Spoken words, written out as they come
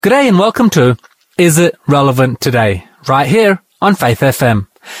G'day and welcome to Is It Relevant Today? Right here on Faith FM.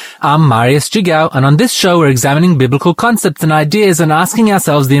 I'm Marius Gigao, and on this show we're examining biblical concepts and ideas and asking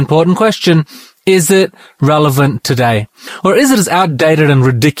ourselves the important question, is it relevant today? Or is it as outdated and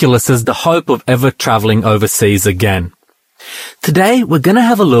ridiculous as the hope of ever traveling overseas again? Today we're going to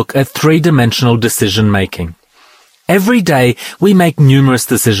have a look at three-dimensional decision making. Every day we make numerous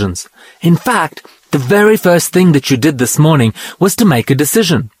decisions. In fact, the very first thing that you did this morning was to make a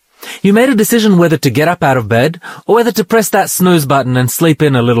decision. You made a decision whether to get up out of bed or whether to press that snooze button and sleep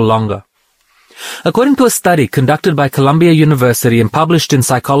in a little longer. According to a study conducted by Columbia University and published in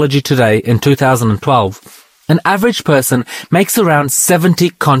Psychology Today in 2012, an average person makes around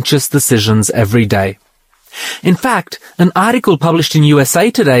 70 conscious decisions every day. In fact, an article published in USA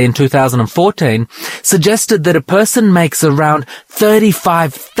Today in 2014 suggested that a person makes around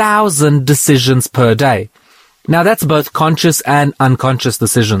 35,000 decisions per day. Now that's both conscious and unconscious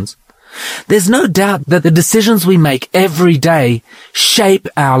decisions. There's no doubt that the decisions we make every day shape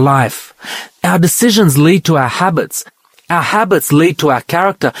our life. Our decisions lead to our habits lead to our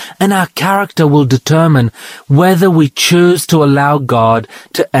character, and our character will determine whether we choose to allow God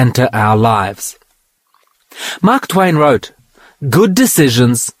to enter our lives. Mark Twain wrote, "Good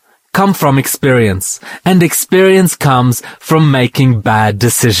decisions come from experience, and experience comes from making bad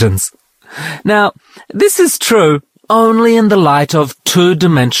decisions." Now, this is true only in the light of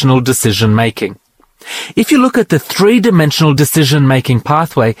two-dimensional decision-making. If you look at the three-dimensional decision-making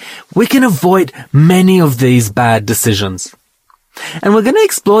pathway, we can avoid many of these bad decisions. And we're going to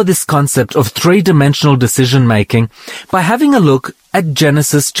explore this concept of three-dimensional decision-making by having a look at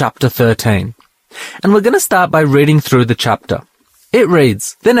Genesis chapter 13. And we're going to start by reading through the chapter. It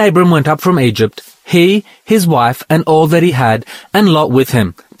reads, "Then Abram went up from Egypt, he, his wife, and all that he had, and Lot with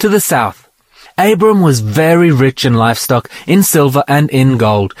him, to the south. Abram was very rich in livestock, in silver and in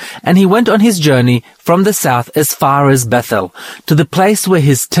gold, and he went on his journey from the south as far as Bethel, to the place where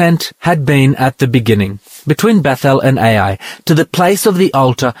his tent had been at the beginning, between Bethel and Ai, to the place of the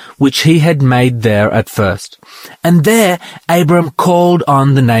altar which he had made there at first. And there Abram called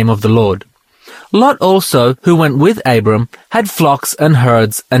on the name of the Lord. Lot also, who went with Abram, had flocks and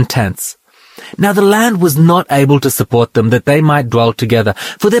herds and tents. Now the land was not able to support them, that they might dwell together,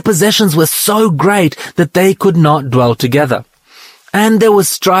 for their possessions were so great that they could not dwell together. And there was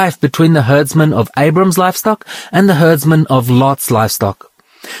strife between the herdsmen of Abram's livestock and the herdsmen of Lot's livestock.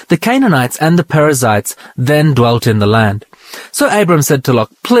 The Canaanites and the Perizzites then dwelt in the land. So Abram said to Lot,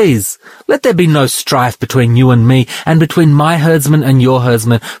 'Please, let there be no strife between you and me, and between my herdsmen and your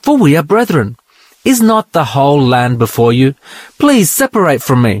herdsmen, for we are brethren. Is not the whole land before you? Please separate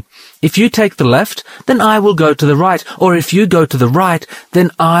from me. If you take the left, then I will go to the right, or if you go to the right,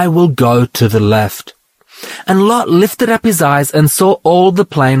 then I will go to the left.' And Lot lifted up his eyes and saw all the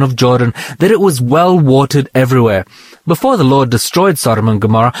plain of Jordan, that it was well watered everywhere, before the Lord destroyed Sodom and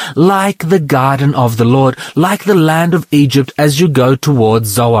Gomorrah, like the garden of the Lord, like the land of Egypt as you go towards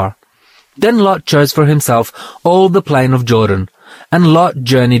Zoar. Then Lot chose for himself all the plain of Jordan, and Lot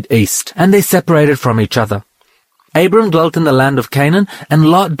journeyed east, and they separated from each other. Abram dwelt in the land of Canaan, and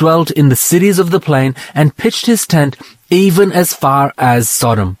Lot dwelt in the cities of the plain, and pitched his tent even as far as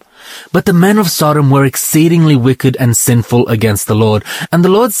Sodom. But the men of Sodom were exceedingly wicked and sinful against the Lord. And the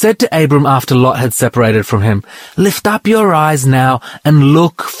Lord said to Abram after Lot had separated from him, 'Lift up your eyes now, and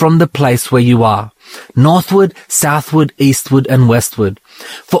look from the place where you are, northward, southward, eastward, and westward.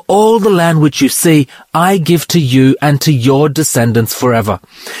 For all the land which you see, I give to you and to your descendants forever.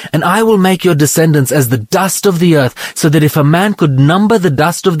 And I will make your descendants as the dust of the earth, so that if a man could number the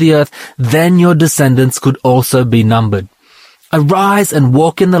dust of the earth, then your descendants could also be numbered. Arise and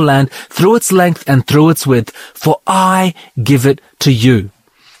walk in the land through its length and through its width, for I give it to you.'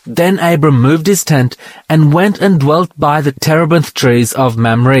 Then Abram moved his tent and went and dwelt by the terebinth trees of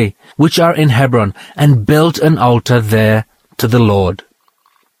Mamre, which are in Hebron, and built an altar there to the Lord."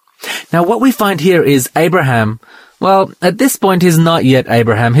 Now what we find here is Abraham. Well, at this point he's not yet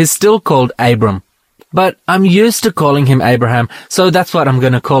Abraham. He's still called Abram. But I'm used to calling him Abraham, so that's what I'm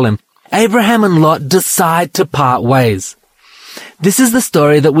going to call him. Abraham and Lot decide to part ways. This is the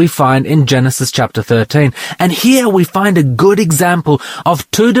story that we find in Genesis chapter 13. And here we find a good example of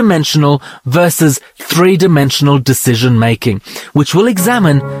two-dimensional versus three-dimensional decision-making, which we'll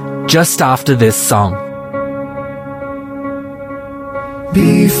examine just after this song.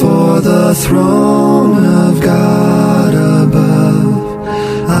 Before the throne of God above,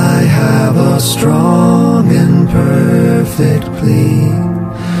 I have a strong and perfect plea.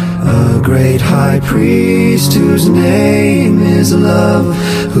 A great high priest whose name is love,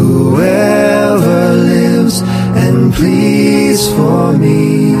 whoever lives and and pleads for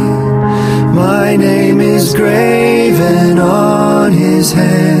me. My name is graven on his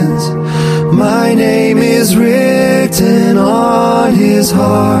hands. My name is written on his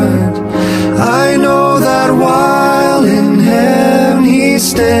heart. I know that while in heaven he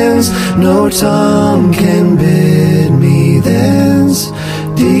stands, no tongue can bid me thence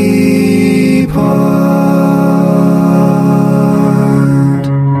depart.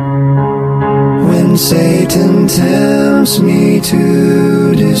 When Satan tempts me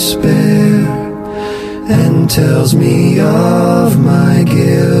to despair and tells me of my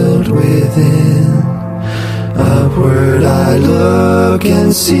guilt within, upward I look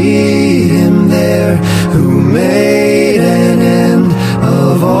and see him there, who made an end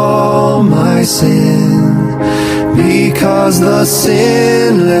of all my sin. Because the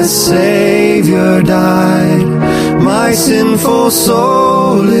sinless Savior died, my sinful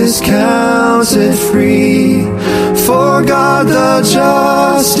soul is counted free. For God the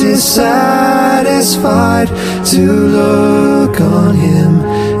just is satisfied to look on him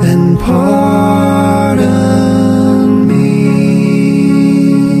and pardon me.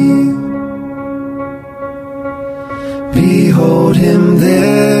 Behold him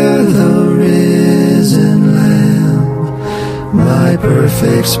there, the risen Lamb, my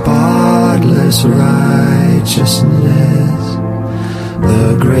perfect spotless righteousness.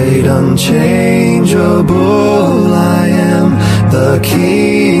 The great unchangeable I am, the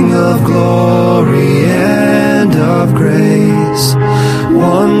King of glory and of grace.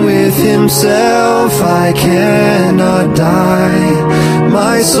 One with himself I cannot die.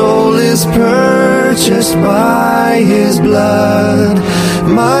 My soul is purchased by his blood.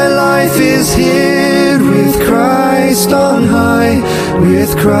 My life is hid with Christ on high,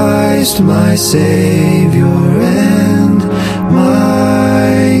 with Christ my Savior and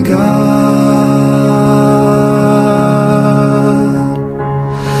my God.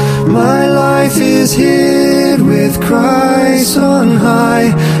 My life is hid with Christ on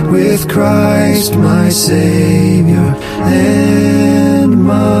high, with Christ my Savior and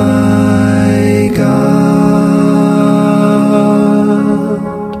my God.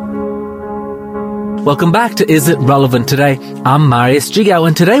 Welcome back to Is It Relevant Today? I'm Marius Jigao,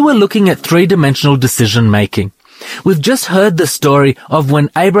 and today we're looking at three-dimensional decision making. We've just heard the story of when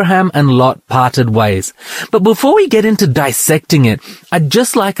Abraham and Lot parted ways. But before we get into dissecting it, I'd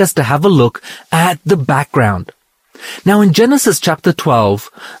just like us to have a look at the background. Now in Genesis chapter 12,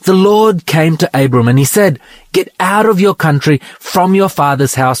 the Lord came to Abram and he said, "Get out of your country, from your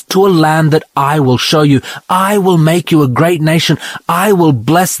father's house, to a land that I will show you. I will make you a great nation. I will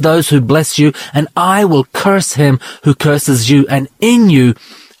bless those who bless you, and I will curse him who curses you, and in you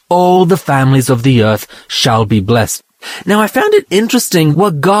all the families of the earth shall be blessed." Now I found it interesting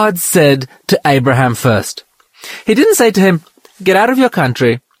what God said to Abraham first. He didn't say to him, "Get out of your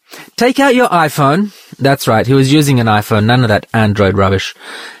country, take out your iPhone." That's right, he was using an iPhone, none of that Android rubbish.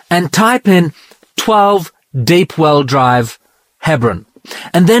 "And type in 12 Deepwell Drive, Hebron,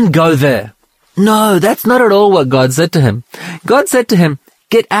 and then go there." No, that's not at all what God said to him. God said to him,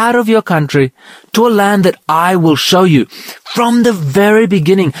 "Get out of your country to a land that I will show you." From the very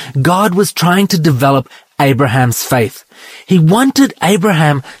beginning, God was trying to develop Abraham's faith. He wanted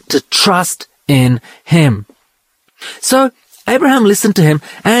Abraham to trust in him. So Abraham listened to him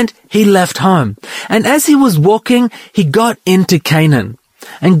and he left home. And as he was walking, he got into Canaan.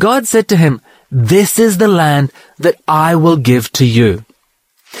 And God said to him, "This is the land that I will give to you."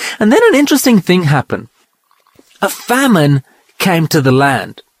 And then an interesting thing happened. A famine came to the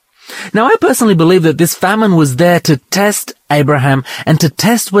land. Now, I personally believe that this famine was there to test Abraham and to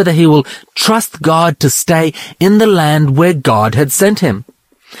test whether he will trust God to stay in the land where God had sent him.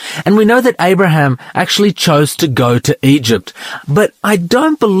 And we know that Abraham actually chose to go to Egypt, but I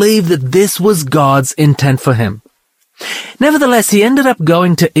don't believe that this was God's intent for him. Nevertheless, he ended up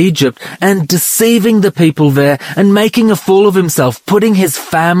going to Egypt and deceiving the people there and making a fool of himself, putting his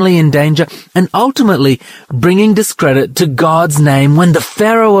family in danger and ultimately bringing discredit to God's name when the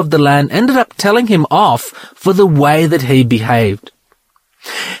Pharaoh of the land ended up telling him off for the way that he behaved.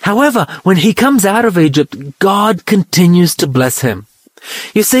 However, when he comes out of Egypt, God continues to bless him.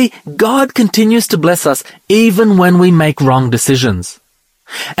 You see, God continues to bless us even when we make wrong decisions.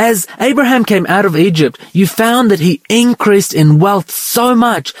 As Abraham came out of Egypt, you found that he increased in wealth so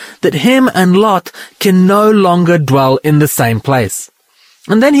much that him and Lot can no longer dwell in the same place.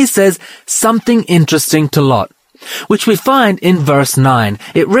 And then he says something interesting to Lot, which we find in verse 9.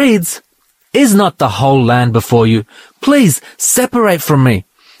 It reads, "Is not the whole land before you? Please separate from me.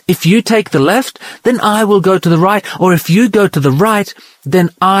 If you take the left, then I will go to the right, or if you go to the right, then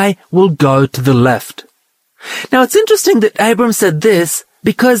I will go to the left." Now it's interesting that Abram said this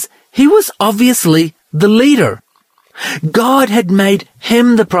because he was obviously the leader. God had made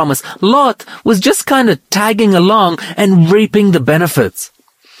him the promise. Lot was just kind of tagging along and reaping the benefits.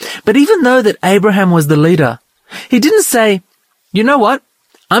 But even though that Abraham was the leader, he didn't say, you know what,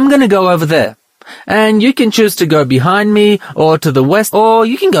 I'm going to go over there. And you can choose to go behind me or to the west, or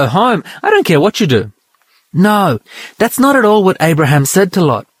you can go home. I don't care what you do. No, that's not at all what Abraham said to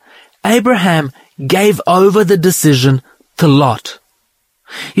Lot. Abraham gave over the decision to Lot.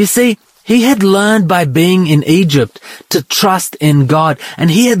 You see, he had learned by being in Egypt to trust in God,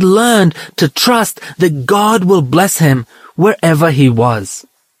 and he had learned to trust that God will bless him wherever he was.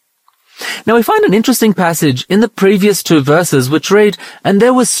 Now we find an interesting passage in the previous 2 verses which read, "And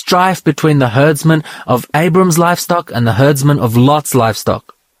there was strife between the herdsmen of Abram's livestock and the herdsmen of Lot's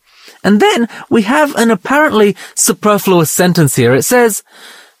livestock." And then we have an apparently superfluous sentence here. It says,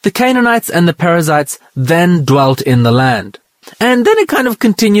 "The Canaanites and the Perizzites then dwelt in the land." And then it kind of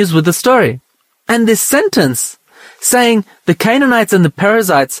continues with the story. And this sentence, saying the Canaanites and the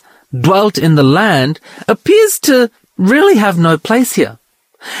Perizzites dwelt in the land, appears to really have no place here.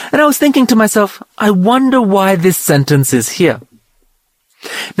 And I was thinking to myself, I wonder why this sentence is here.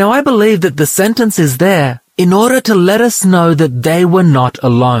 Now I believe that the sentence is there in order to let us know that they were not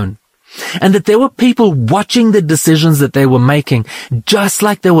alone, and that there were people watching the decisions that they were making, just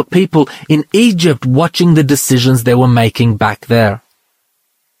like there were people in Egypt watching the decisions they were making back there.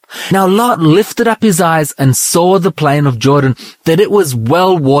 Now Lot lifted up his eyes and saw the plain of Jordan, that it was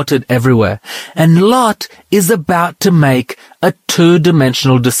well watered everywhere. And Lot is about to make a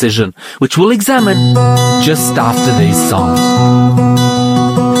 2-dimensional decision, which we'll examine just after these songs.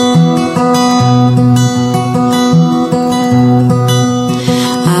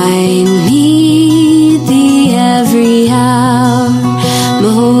 I need thee every hour,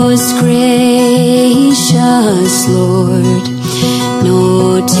 most gracious Lord.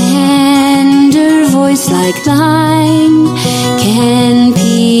 No tender voice like thine can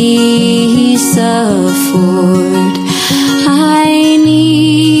peace afford. I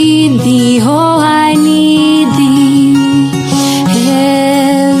need thee, oh, I need thee.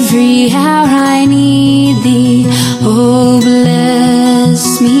 Every hour I need thee. Oh,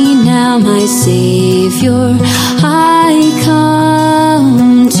 bless me now, my Savior. I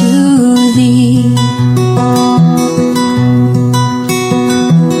come to thee.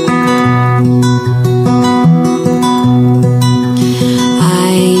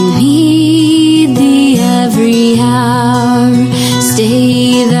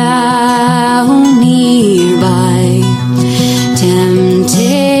 Stay thou nearby.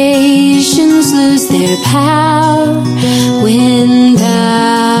 Temptations lose their power when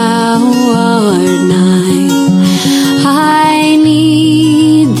thou art nigh. I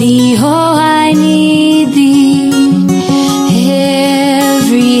need thee, oh, I need thee.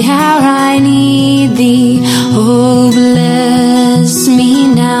 Every hour I need thee. Oh, bless me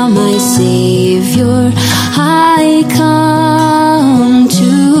now, my Savior. I come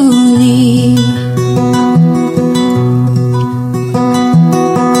to thee.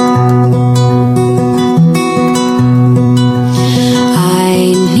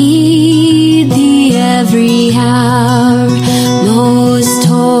 I need thee every hour, most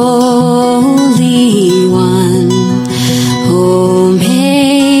holy one. Oh,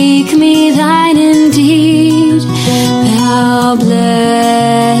 make me thine indeed, thou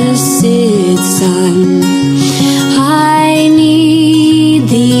blessed Son. I need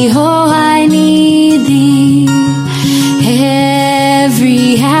thee, oh, I need thee.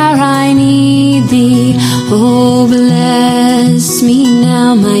 Every hour I need thee. Oh, bless me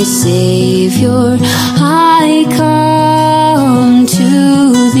now, my Savior. I come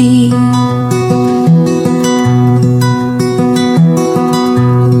to thee.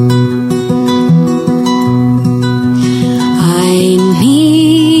 I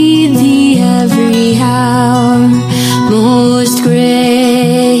need thee every hour, most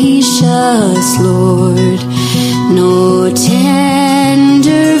gracious Lord. No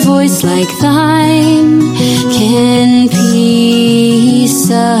tender voice like thine can peace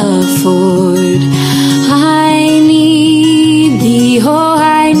afford. I need thee, oh,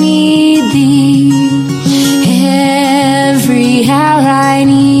 I need thee. Every hour I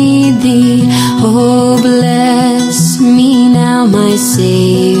need thee. Oh, bless me now, my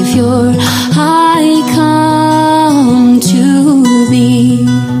Savior. I come to thee.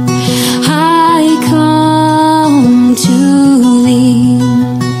 I come to thee.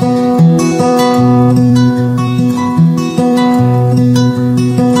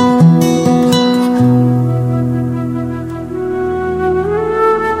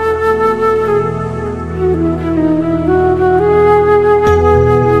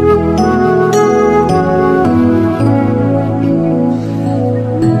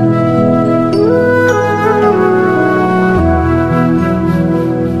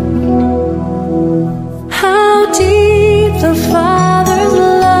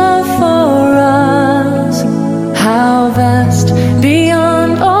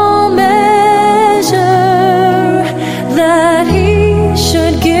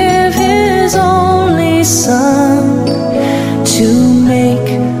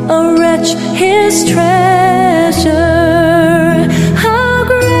 much his treasure. How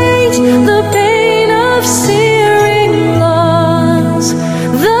great the pain of searing loss.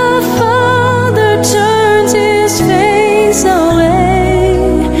 The Father turns his face away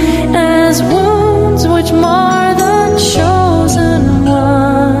as wounds which mar the chosen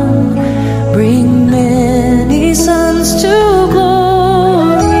one bring many sons to glory.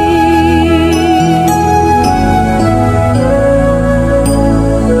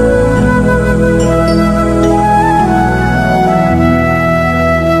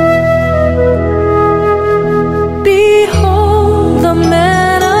 Behold the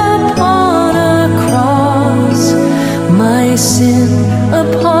man upon a cross, my sin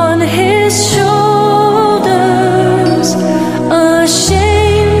upon his shoulders.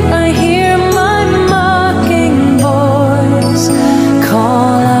 Ashamed, I hear my mocking voice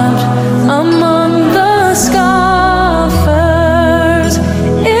call out among the scoffers.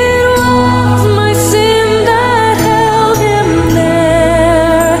 It was my sin that held him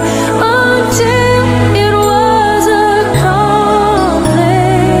there until it was accomplished.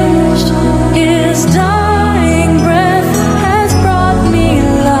 His dying breath has brought me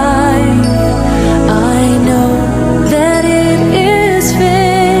life. I know that it is finished.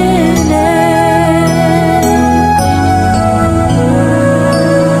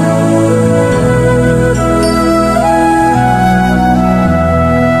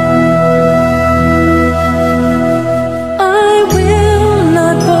 I will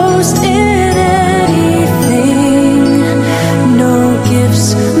not boast in anything, no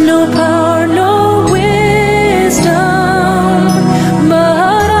gifts, no power, no wisdom,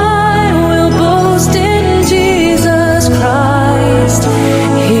 but I will boast in Jesus Christ,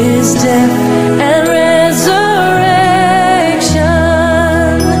 his death and resurrection.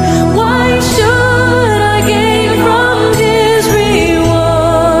 Why should I gain from his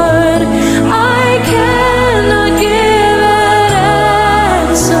reward? I cannot give an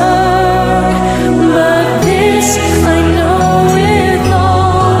answer, but this I know with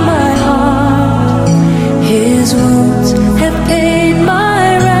all my heart: his wounds have paid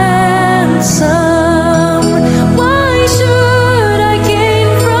my ransom. Why should I gain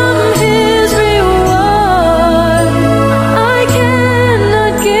from his reward? I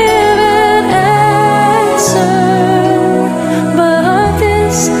cannot give an answer, but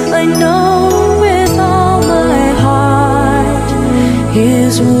this I know with all my heart: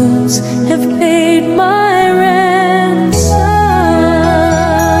 his wounds have paid my ransom.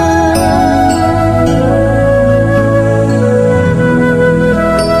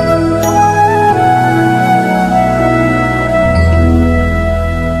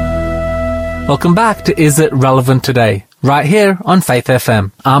 Welcome back to Is It Relevant Today? Right here on Faith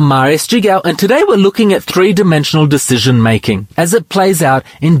FM. I'm Marius Jigao, and today we're looking at three-dimensional decision-making as it plays out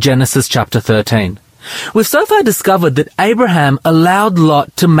in Genesis chapter 13. We've so far discovered that Abraham allowed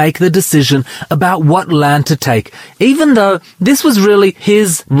Lot to make the decision about what land to take, even though this was really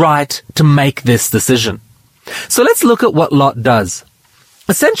his right to make this decision. So let's look at what Lot does.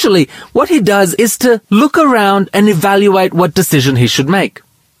 Essentially, what he does is to look around and evaluate what decision he should make.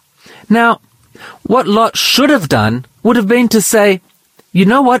 Now, what Lot should have done would have been to say, you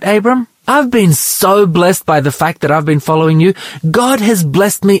know what, Abram? I've been so blessed by the fact that I've been following you. God has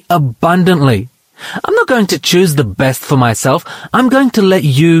blessed me abundantly. I'm not going to choose the best for myself. I'm going to let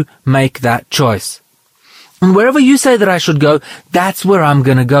you make that choice. And wherever you say that I should go, that's where I'm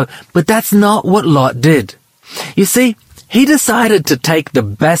going to go. But that's not what Lot did. You see, he decided to take the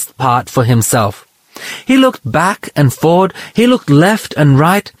best part for himself. He looked back and forward. He looked left and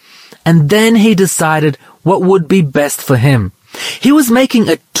right. And then he decided what would be best for him. He was making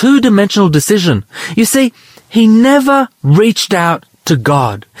a two-dimensional decision. You see, he never reached out to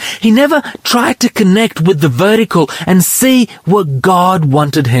God. He never tried to connect with the vertical and see what God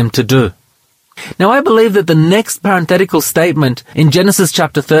wanted him to do. Now, I believe that the next parenthetical statement in Genesis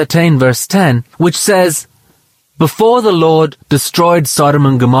chapter 13, verse 10, which says, before the Lord destroyed Sodom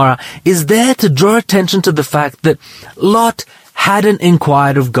and Gomorrah, is there to draw attention to the fact that Lot hadn't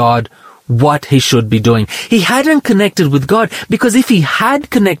inquired of God what he should be doing. He hadn't connected with God, because if he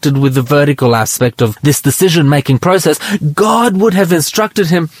had connected with the vertical aspect of this decision-making process, God would have instructed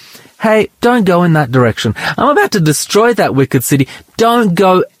him, hey, don't go in that direction. I'm about to destroy that wicked city. Don't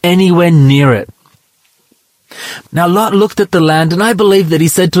go anywhere near it. Now Lot looked at the land, and I believe that he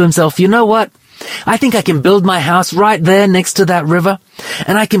said to himself, you know what? I think I can build my house right there next to that river,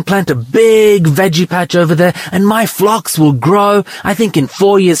 and I can plant a big veggie patch over there, and my flocks will grow. I think in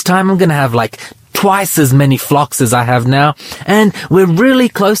 4 years' time I'm going to have like twice as many flocks as I have now, and we're really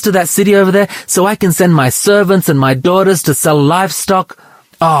close to that city over there, so I can send my servants and my daughters to sell livestock.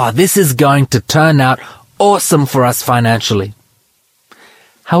 this is going to turn out awesome for us financially.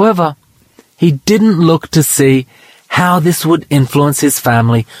 However, he didn't look to see how this would influence his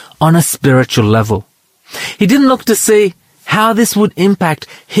family on a spiritual level. He didn't look to see how this would impact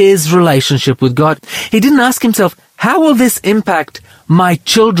his relationship with God. He didn't ask himself, how will this impact my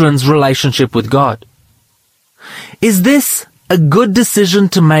children's relationship with God? Is this a good decision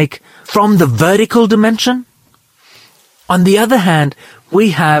to make from the vertical dimension? On the other hand,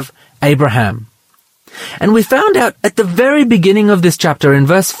 we have Abraham. And we found out at the very beginning of this chapter in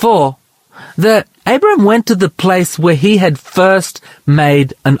verse 4 that Abraham went to the place where he had first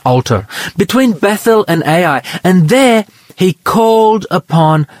made an altar between Bethel and Ai, and there he called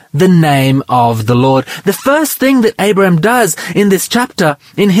upon the name of the Lord. The first thing that Abraham does in this chapter,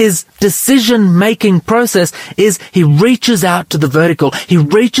 in his decision-making process, is he reaches out to the vertical. He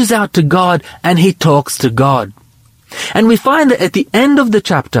reaches out to God and he talks to God. And we find that at the end of the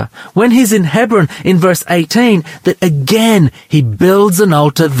chapter, when he's in Hebron in verse 18, that again he builds an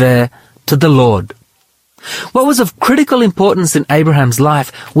altar there to the Lord. What was of critical importance in Abraham's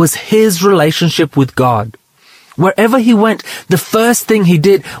life was his relationship with God. Wherever he went, the first thing he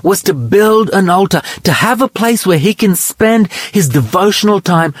did was to build an altar, to have a place where he can spend his devotional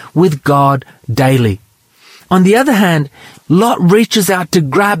time with God daily. On the other hand, Lot reaches out to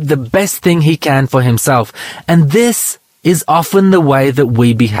grab the best thing he can for himself, and this is often the way that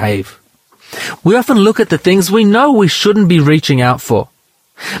we behave. We often look at the things we know we shouldn't be reaching out for,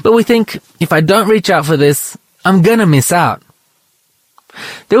 but we think, if I don't reach out for this, I'm gonna miss out.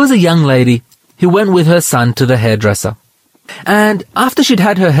 There was a young lady who went with her son to the hairdresser. And after she'd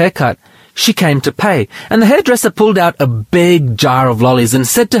had her haircut, she came to pay. And the hairdresser pulled out a big jar of lollies and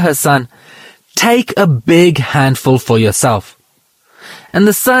said to her son, "Take a big handful for yourself." And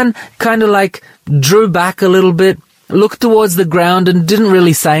the son kind of drew back a little bit, looked towards the ground and didn't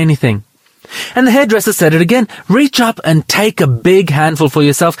really say anything. And the hairdresser said it again, "Reach up and take a big handful for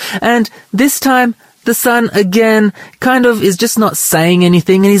yourself." And this time, the son again is just not saying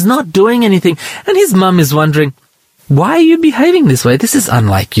anything, and he's not doing anything. And his mum is wondering, why are you behaving this way? This is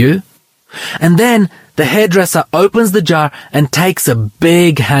unlike you. And then the hairdresser opens the jar and takes a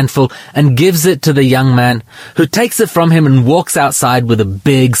big handful and gives it to the young man, who takes it from him and walks outside with a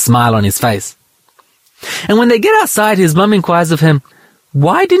big smile on his face. And when they get outside, his mum inquires of him,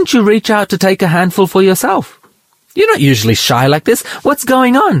 "Why didn't you reach out to take a handful for yourself? You're not usually shy like this. What's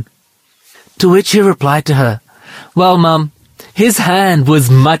going on?" To which he replied to her, "Well, Mum, his hand was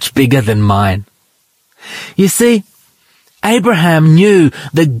much bigger than mine." You see, Abraham knew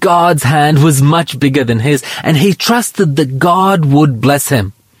that God's hand was much bigger than his, and he trusted that God would bless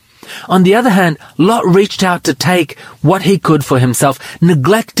him. On the other hand, Lot reached out to take what he could for himself,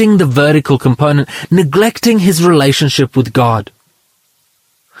 neglecting the vertical component, neglecting his relationship with God.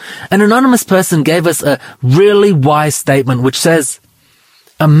 An anonymous person gave us a really wise statement which says,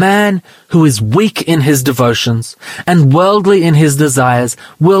 "A man who is weak in his devotions and worldly in his desires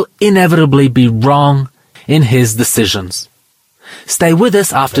will inevitably be wrong in his decisions." Stay with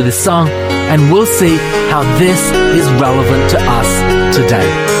us after this song and we'll see how this is relevant to us today.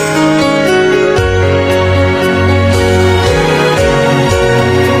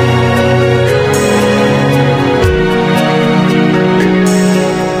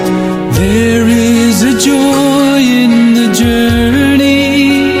 There is a joy in the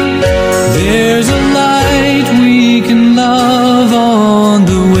journey. There's a light we can love on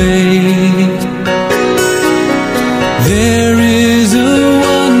the way. There is a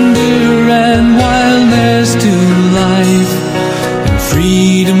wonder and wildness to life, and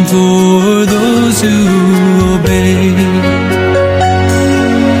freedom for those who obey.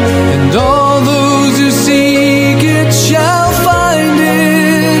 And all those who seek it shall find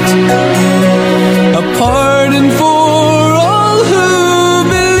it, a pardon for all who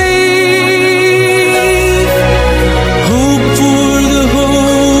believe, hope for the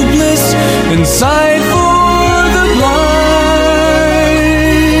hopeless, and sight for the blind.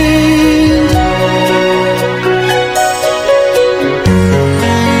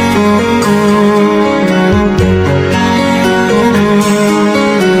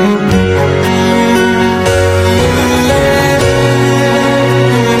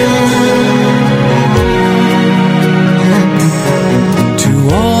 To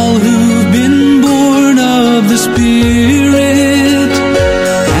all who've been born of the Spirit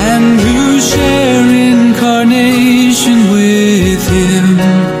and who share incarnation with Him,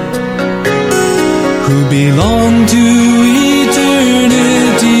 who belong to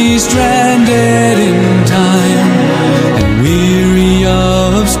eternity, stranded in time and weary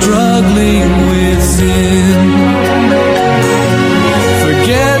of struggling with sin.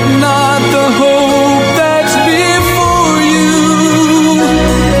 Forget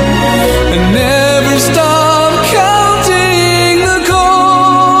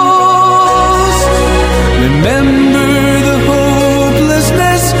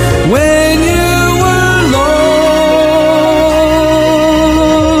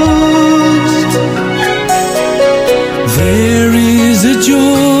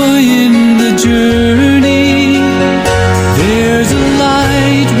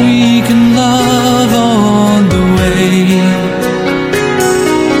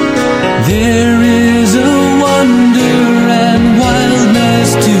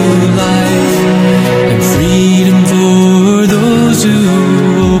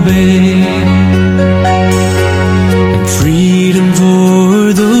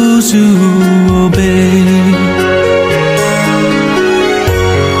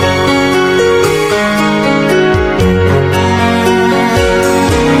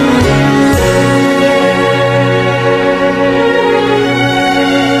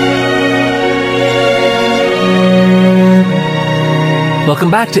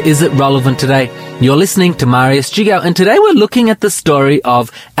Welcome back to Is It Relevant Today? You're listening to Marius Jigao, and today we're looking at the story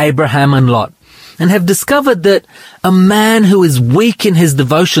of Abraham and Lot, and have discovered that a man who is weak in his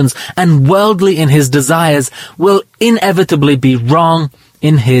devotions and worldly in his desires will inevitably be wrong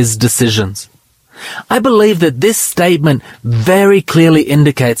in his decisions. I believe that this statement very clearly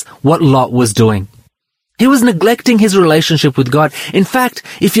indicates what Lot was doing. He was neglecting his relationship with God. In fact,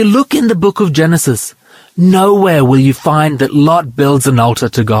 if you look in the book of Genesis, nowhere will you find that Lot builds an altar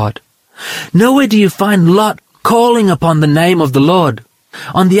to God. Nowhere do you find Lot calling upon the name of the Lord.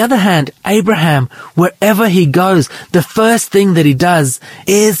 On the other hand, Abraham, wherever he goes, the first thing that he does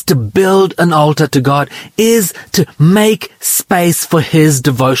is to build an altar to God, is to make space for his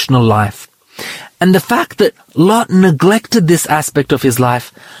devotional life. And the fact that Lot neglected this aspect of his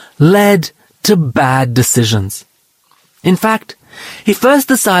life led to bad decisions. In fact, he first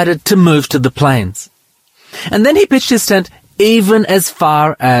decided to move to the plains. And then he pitched his tent even as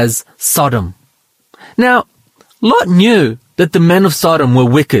far as Sodom. Now, Lot knew that the men of Sodom were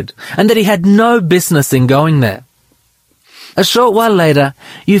wicked and that he had no business in going there. A short while later,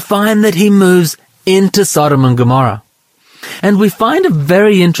 you find that he moves into Sodom and Gomorrah. And we find a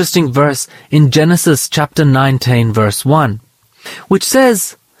very interesting verse in Genesis chapter 19, verse 1, which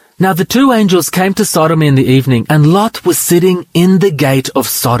says, "Now the two angels came to Sodom in the evening, and Lot was sitting in the gate of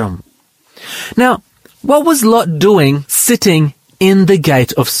Sodom." Now, what was Lot doing sitting in the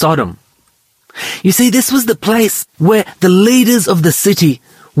gate of Sodom? You see, this was the place where the leaders of the city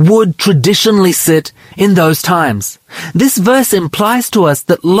would traditionally sit in those times. This verse implies to us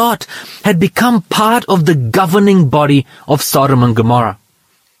that Lot had become part of the governing body of Sodom and Gomorrah.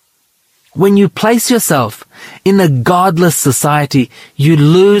 When you place yourself in a godless society, you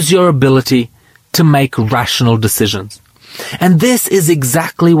lose your ability to make rational decisions. And this is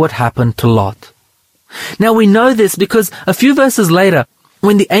exactly what happened to Lot. Now we know this because a few verses later,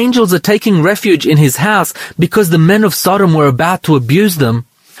 when the angels are taking refuge in his house because the men of Sodom were about to abuse them,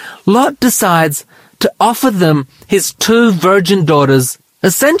 Lot decides to offer them his 2 virgin daughters,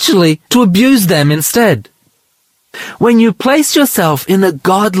 essentially to abuse them instead. When you place yourself in a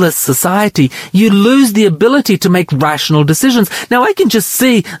godless society, you lose the ability to make rational decisions. Now I can just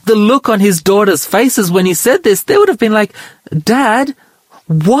see the look on his daughters' faces when he said this. They would have been like, "Dad,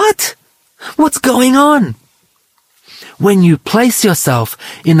 what? What's going on?" When you place yourself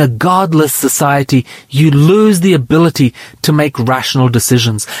in a godless society, you lose the ability to make rational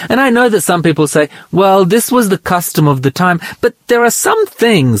decisions. And I know that some people say, well, this was the custom of the time, but there are some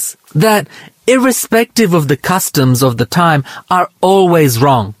things that, irrespective of the customs of the time, are always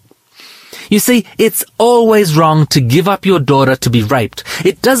wrong. You see, it's always wrong to give up your daughter to be raped.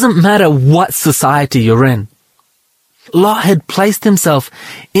 It doesn't matter what society you're in. Lot had placed himself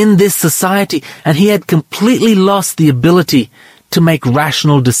in this society, and he had completely lost the ability to make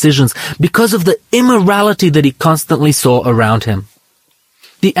rational decisions because of the immorality that he constantly saw around him.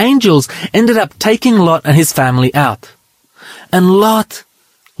 The angels ended up taking Lot and his family out, and Lot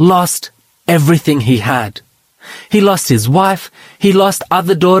lost everything he had. He lost his wife, he lost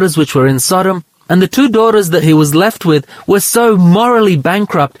other daughters which were in Sodom, and the 2 daughters that he was left with were so morally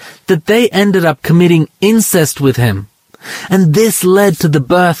bankrupt that they ended up committing incest with him. And this led to the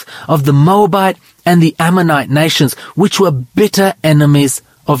birth of the Moabite and the Ammonite nations, which were bitter enemies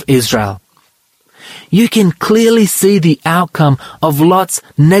of Israel. You can clearly see the outcome of Lot's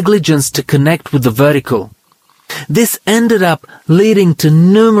negligence to connect with the vertical. This ended up leading to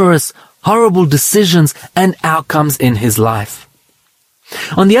numerous horrible decisions and outcomes in his life.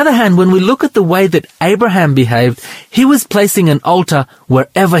 On the other hand, when we look at the way that Abraham behaved, he was placing an altar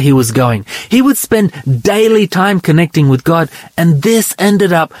wherever he was going. He would spend daily time connecting with God, and this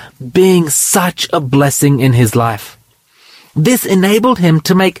ended up being such a blessing in his life. This enabled him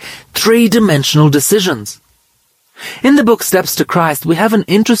to make 3-dimensional decisions. In the book Steps to Christ, we have an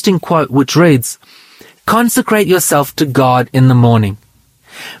interesting quote which reads, "Consecrate yourself to God in the morning.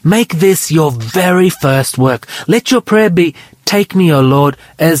 Make this your very first work. Let your prayer be, 'Take me, O Lord,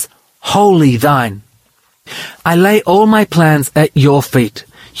 as wholly thine.' I lay all my plans at your feet.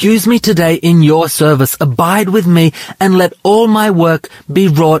 Use me today in your service. Abide with me, and let all my work be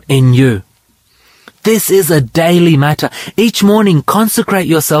wrought in you." This is a daily matter. Each morning, consecrate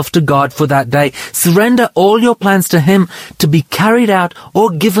yourself to God for that day. Surrender all your plans to Him to be carried out or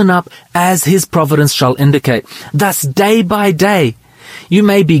given up as His providence shall indicate. Thus, day by day, you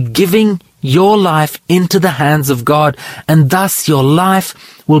may be giving your life into the hands of God, and thus your life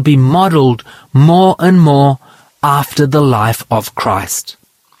will be modeled more and more after the life of Christ.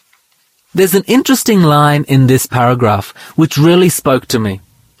 There's an interesting line in this paragraph which really spoke to me.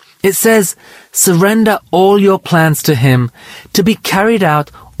 It says, surrender all your plans to Him to be carried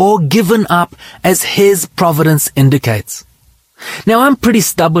out or given up as His providence indicates. Now, I'm pretty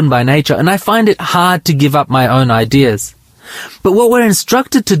stubborn by nature, and I find it hard to give up my own ideas. But what we're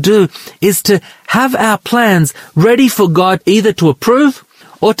instructed to do is to have our plans ready for God either to approve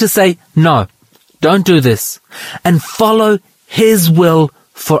or to say, no, don't do this, and follow His will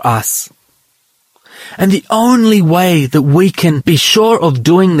for us. And the only way that we can be sure of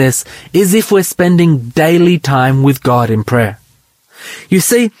doing this is if we're spending daily time with God in prayer. You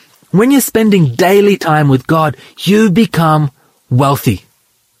see, when you're spending daily time with God, you become wealthy.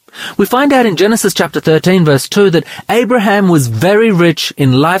 We find out in Genesis chapter 13 verse 2 that Abraham was very rich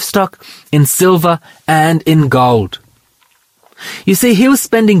in livestock, in silver, and in gold. You see, he was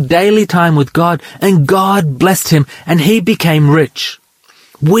spending daily time with God, and God blessed him, and he became rich.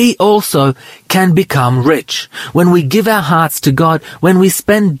 We also can become rich when we give our hearts to God, when we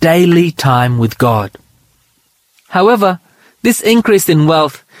spend daily time with God. However, this increase in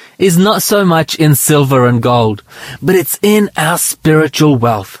wealth is not so much in silver and gold, but it's in our spiritual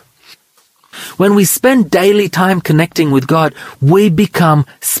wealth. When we spend daily time connecting with God, we become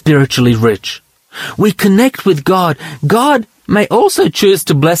spiritually rich. We connect with God. God may also choose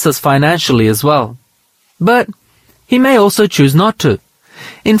to bless us financially as well. But He may also choose not to.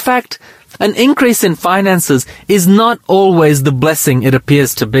 In fact, an increase in finances is not always the blessing it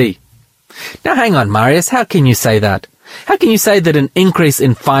appears to be. Now hang on, Marius, how can you say that? How can you say that an increase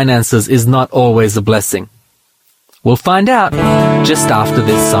in finances is not always a blessing? We'll find out just after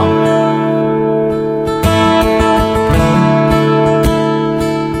this song.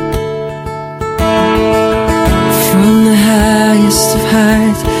 From the highest of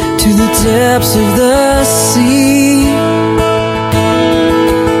heights to the depths of the sea,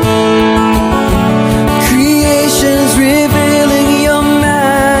 creation's revealing your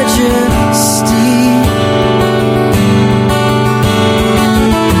majesty.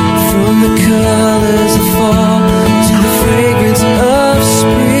 From the colors of fall to the fragrance of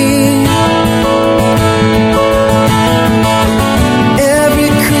spring, every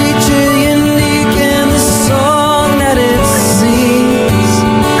creature unique in the song that it sings,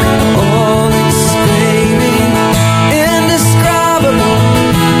 all exclaiming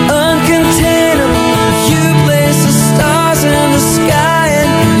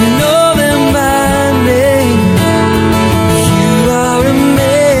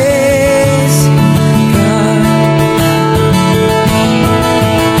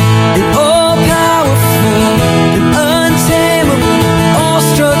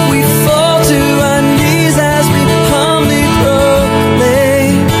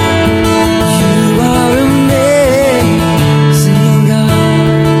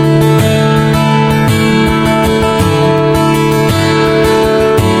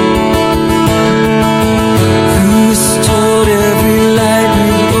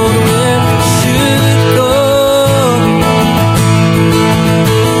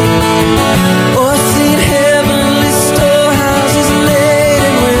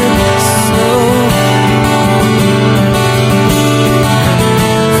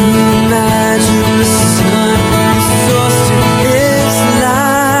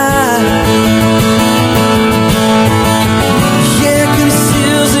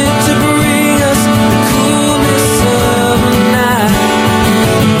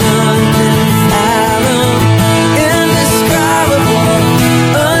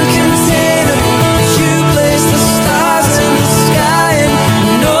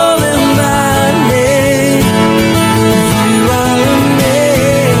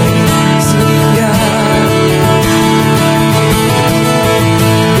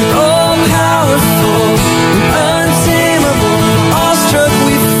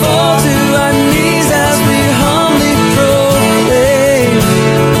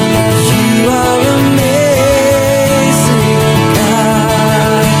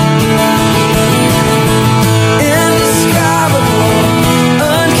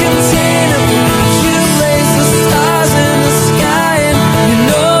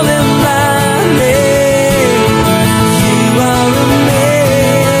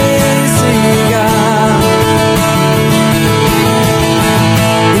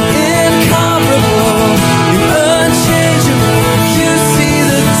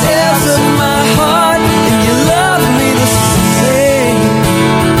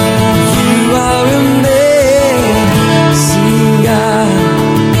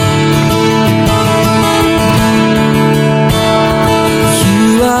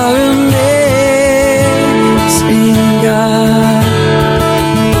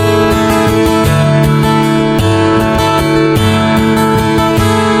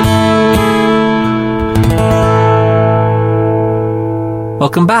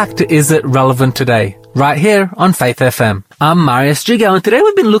welcome back to Is It Relevant Today? Right here on Faith FM. I'm Marius Jigao, and today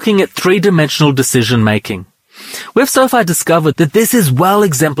we've been looking at three-dimensional decision-making. We've so far discovered that this is well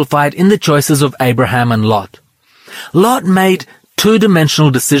exemplified in the choices of Abraham and Lot. Lot made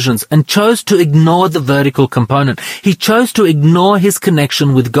two-dimensional decisions and chose to ignore the vertical component. He chose to ignore his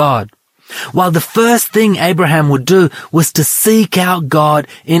connection with God. While the first thing Abraham would do was to seek out God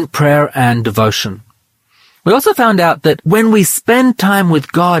in prayer and devotion. We also found out that when we spend time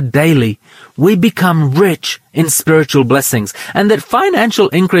with God daily, we become rich in spiritual blessings, and that financial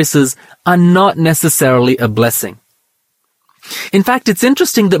increases are not necessarily a blessing. In fact, it's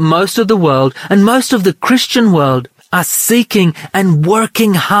interesting that most of the world and most of the Christian world are seeking and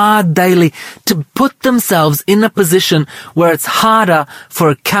working hard daily to put themselves in a position where it's harder for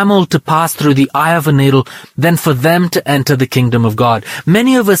a camel to pass through the eye of a needle than for them to enter the kingdom of God.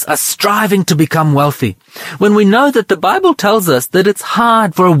 Many of us are striving to become wealthy, when we know that the Bible tells us that it's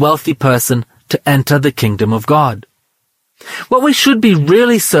hard for a wealthy person to enter the kingdom of God. What we should be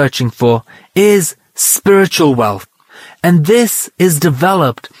really searching for is spiritual wealth, and this is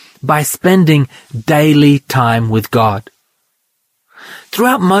developed by spending daily time with God.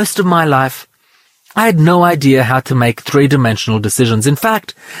 Throughout most of my life, I had no idea how to make three-dimensional decisions. In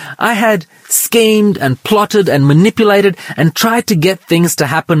fact, I had schemed and plotted and manipulated and tried to get things to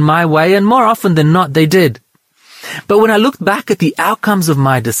happen my way, and more often than not, they did. But when I looked back at the outcomes of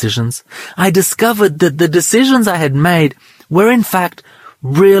my decisions, I discovered that the decisions I had made were in fact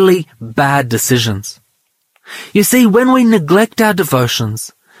really bad decisions. You see, when we neglect our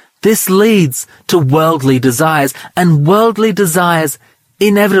devotions, this leads to worldly desires, and worldly desires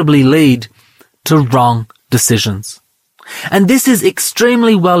inevitably lead to wrong decisions. And this is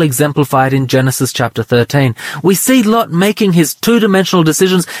extremely well exemplified in Genesis chapter 13. We see Lot making his two-dimensional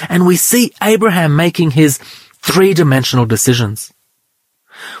decisions, and we see Abraham making his three-dimensional decisions.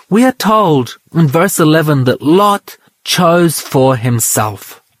 We are told in verse 11 that Lot chose for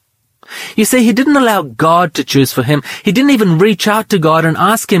himself. You see, he didn't allow God to choose for him. He didn't even reach out to God and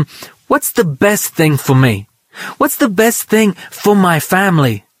ask him, what's the best thing for me? What's the best thing for my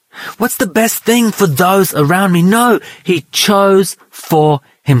family? What's the best thing for those around me? No, he chose for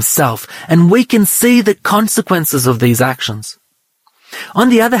himself. And we can see the consequences of these actions. On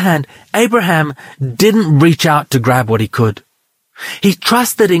the other hand, Abraham didn't reach out to grab what he could. He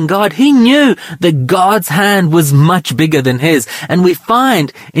trusted in God. He knew that God's hand was much bigger than his. And we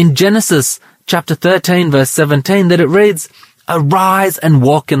find in Genesis chapter 13 verse 17 that it reads, "Arise and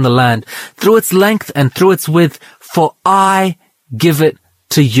walk in the land, through its length and through its width, for I give it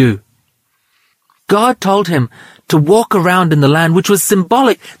to you." God told him to walk around in the land, which was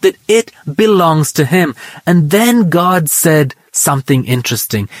symbolic that it belongs to him. And then God said something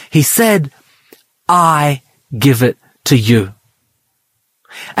interesting. He said, "I give it to you."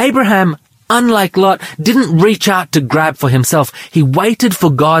 Abraham, unlike Lot, didn't reach out to grab for himself. He waited for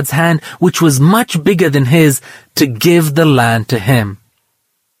God's hand, which was much bigger than his, to give the land to him.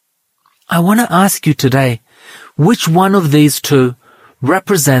 I want to ask you today, which one of these two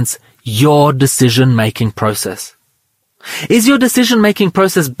represents your decision-making process? Is your decision-making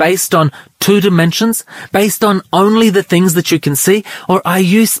process based on two dimensions, based on only the things that you can see, or are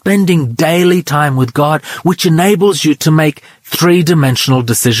you spending daily time with God, which enables you to make three-dimensional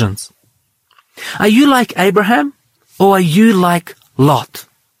decisions? Are you like Abraham, or are you like Lot?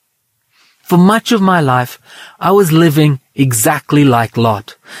 For much of my life, I was living exactly like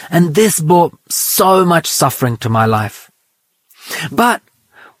Lot, and this brought so much suffering to my life. But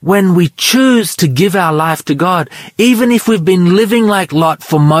when we choose to give our life to God, even if we've been living like Lot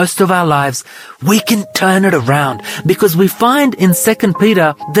for most of our lives, we can turn it around, because we find in 2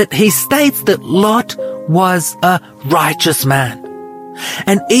 Peter that he states that Lot was a righteous man.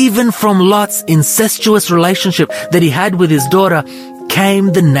 And even from Lot's incestuous relationship that he had with his daughter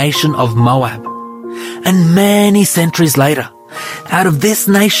came the nation of Moab. And many centuries later, out of this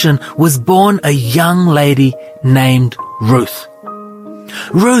nation was born a young lady named Ruth.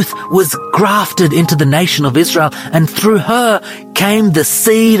 Ruth was grafted into the nation of Israel, and through her came the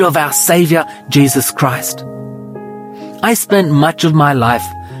seed of our Savior, Jesus Christ. I spent much of my life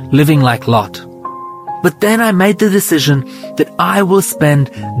living like Lot, but then I made the decision that I will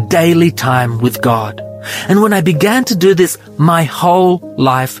spend daily time with God. And when I began to do this, my whole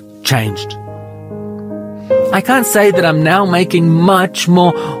life changed. I can't say that I'm now making much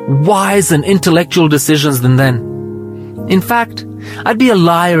more wise and intellectual decisions than then. In fact, I'd be a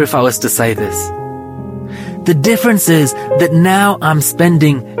liar if I was to say this. The difference is that now I'm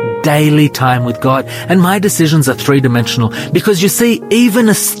spending daily time with God. And my decisions are three-dimensional because you see, even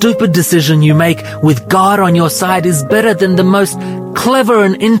a stupid decision you make with God on your side is better than the most clever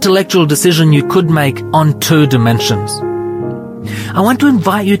and intellectual decision you could make on two dimensions. I want to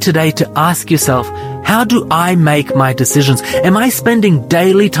invite you today to ask yourself, how do I make my decisions? Am I spending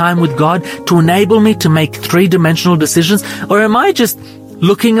daily time with God to enable me to make three-dimensional decisions? Or am I just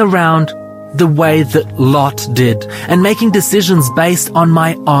looking around the way that Lot did and making decisions based on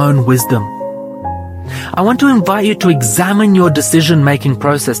my own wisdom? I want to invite you to examine your decision-making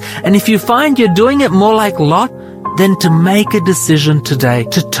process. And if you find you're doing it more like Lot, then to make a decision today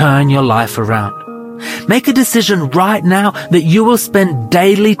to turn your life around. Make a decision right now that you will spend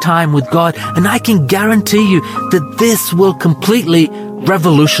daily time with God, and I can guarantee you that this will completely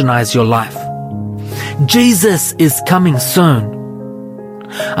revolutionize your life. Jesus is coming soon.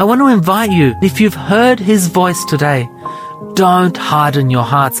 I want to invite you, if you've heard His voice today, don't harden your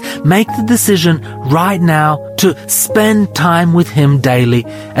hearts. Make the decision right now to spend time with Him daily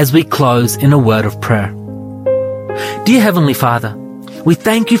as we close in a word of prayer. Dear Heavenly Father, we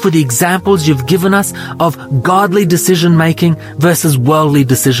thank you for the examples you've given us of godly decision-making versus worldly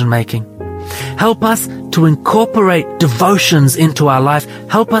decision-making. Help us to incorporate devotions into our life.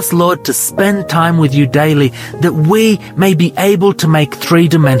 Help us, Lord, to spend time with you daily, that we may be able to make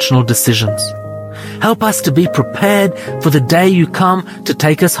three-dimensional decisions. Help us to be prepared for the day you come to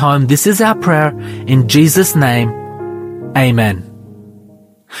take us home. This is our prayer. In Jesus' name, amen.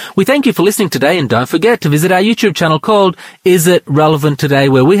 We thank you for listening today, and don't forget to visit our YouTube channel called Is It Relevant Today,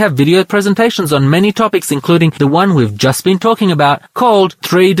 where we have video presentations on many topics, including the one we've just been talking about called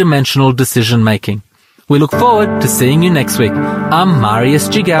Three-Dimensional Decision Making. We look forward to seeing you next week. I'm Marius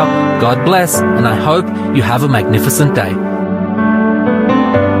Jigao. God bless, and I hope you have a magnificent day.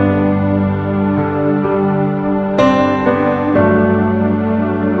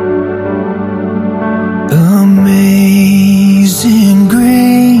 Amazing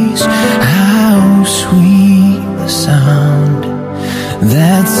grace, how sweet the sound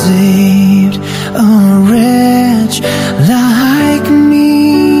that saved a wretch like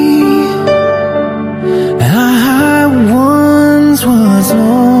me. I once was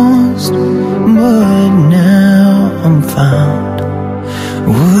lost, but now I'm found.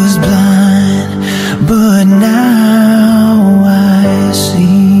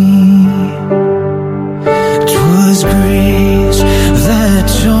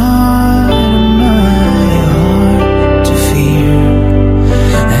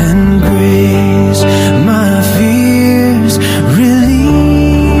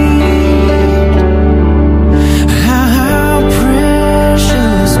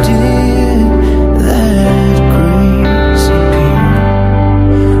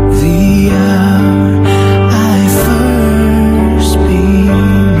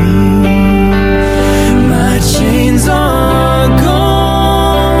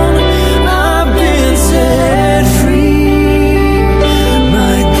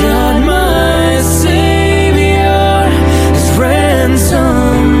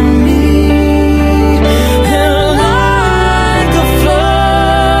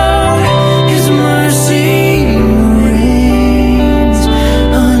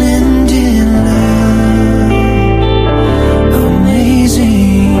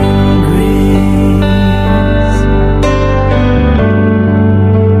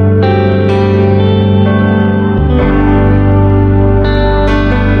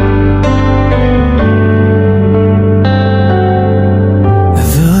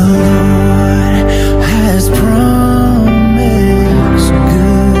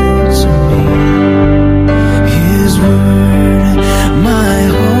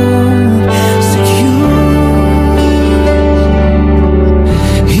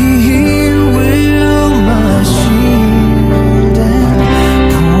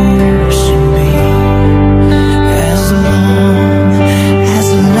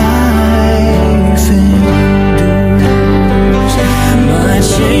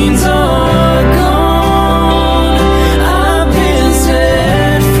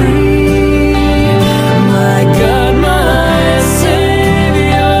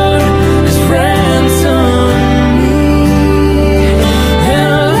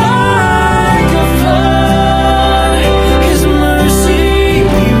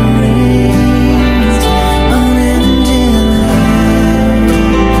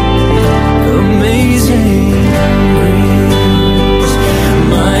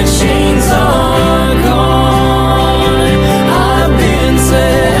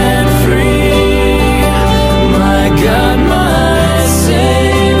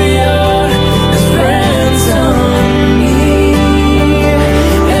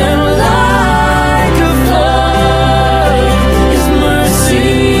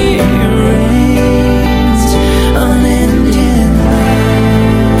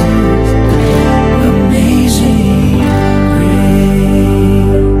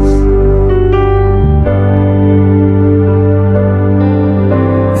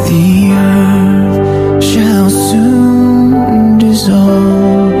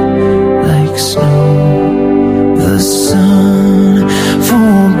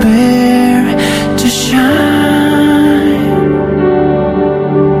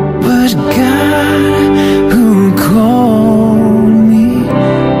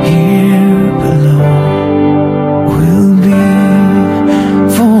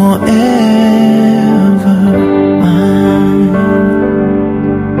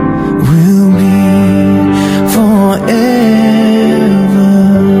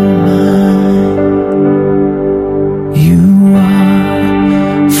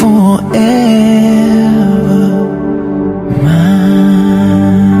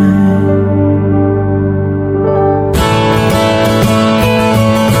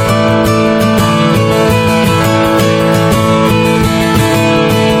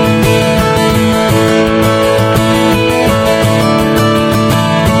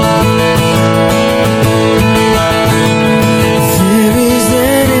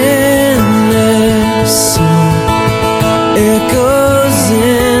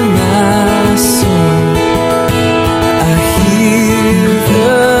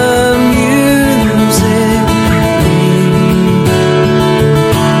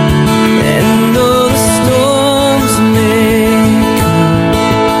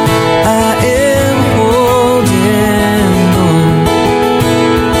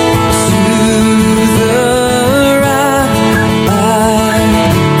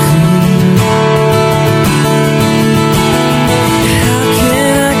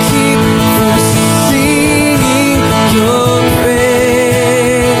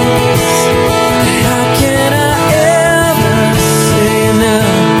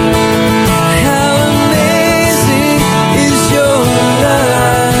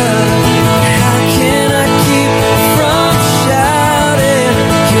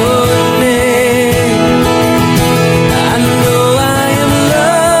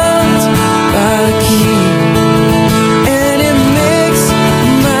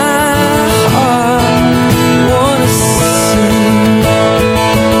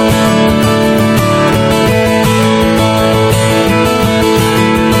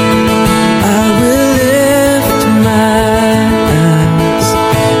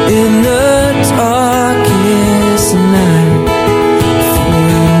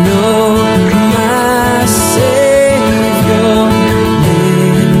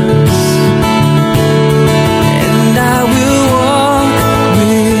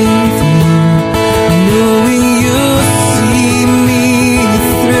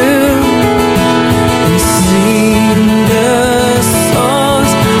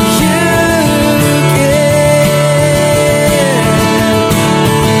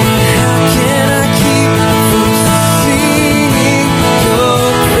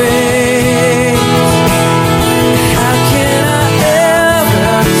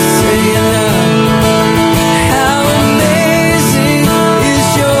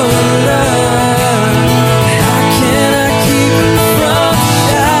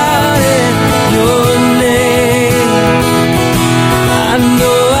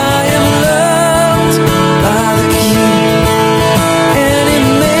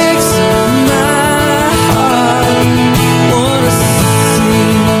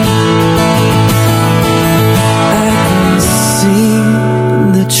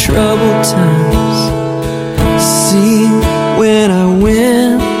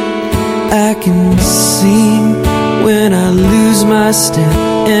 I step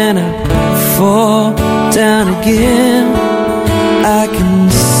and I fall down again. I can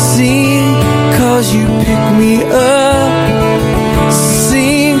sing 'cause you pick me up,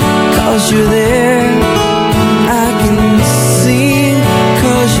 sing 'cause you're there. I can sing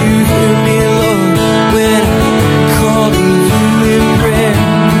 'cause you hear me, Lord, when I call to you in prayer.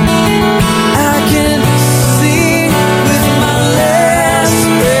 I can sing with my last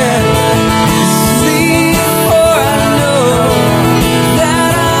breath, sing for I know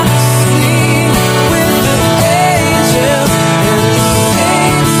that I sing with the angels and the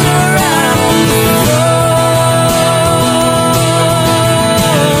saints around the throne.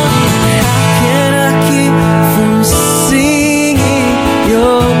 How can I keep from singing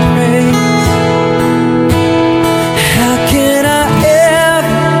your praise? How can I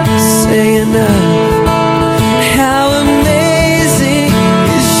ever say enough? How amazing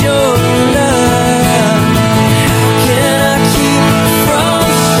is your love? How can I keep from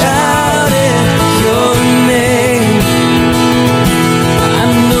shouting your name? I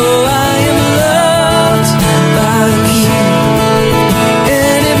know I am loved by you,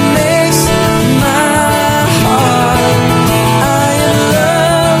 and it makes my heart. I am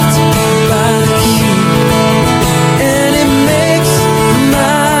loved by you, and it makes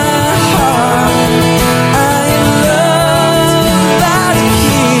my heart. I am loved by the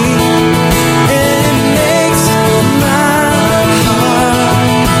King, and it makes my heart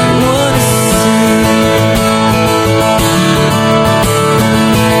wanna sing.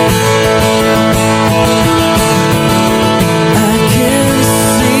 I can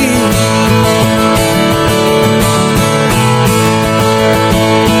sing.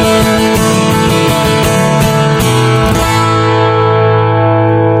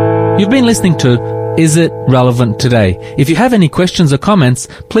 You've been listening to Is It Relevant Today? If you have any questions or comments,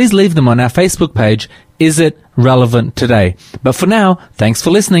 please leave them on our Facebook page, Is It Relevant Today? But for now, thanks for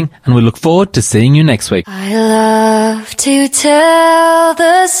listening, and we look forward to seeing you next week. I love to tell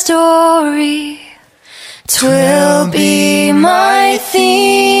the story. 'Twill be my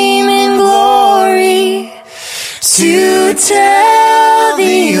theme in glory to tell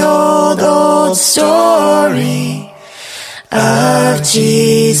the old story of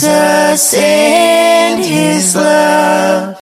Jesus and His love.